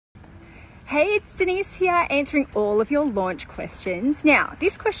Hey, it's Denise here, answering all of your launch questions. Now,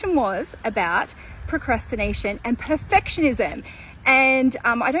 this question was about procrastination and perfectionism. And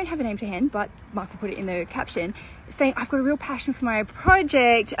I don't have a name to hand, but Mark will put it in the caption, saying I've got a real passion for my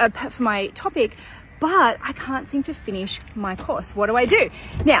project, for my topic, but I can't seem to finish my course. What do I do?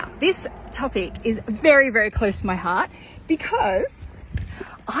 Now, this topic is very, very close to my heart because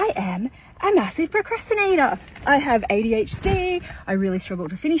I am a massive procrastinator. I have ADHD. I really struggle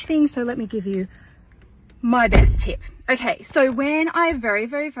to finish things. So let me give you my best tip. Okay, so when I very,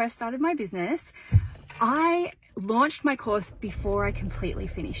 very first started my business, I launched my course before I completely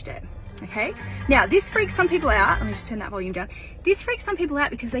finished it. Okay, now this freaks some people out. Let me just turn that volume down. This freaks some people out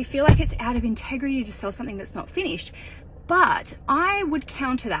because they feel like it's out of integrity to sell something that's not finished. But I would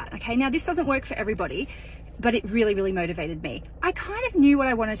counter that. Okay, now this doesn't work for everybody, but it really, really motivated me. I kind of knew what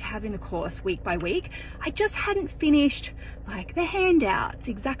I wanted to have in the course week by week. I just hadn't finished like the handouts,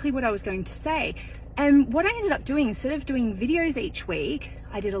 exactly what I was going to say. And what I ended up doing, instead of doing videos each week,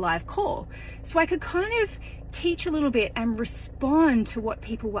 I did a live call. So I could kind of teach a little bit and respond to what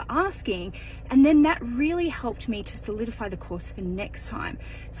people were asking. And then that really helped me to solidify the course for next time.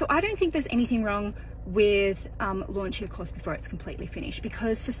 So I don't think there's anything wrong with launching a course before it's completely finished,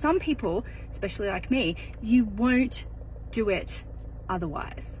 because for some people, especially like me, you won't do it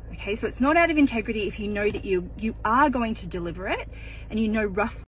otherwise. Okay, so it's not out of integrity if you know that you are going to deliver it and you know roughly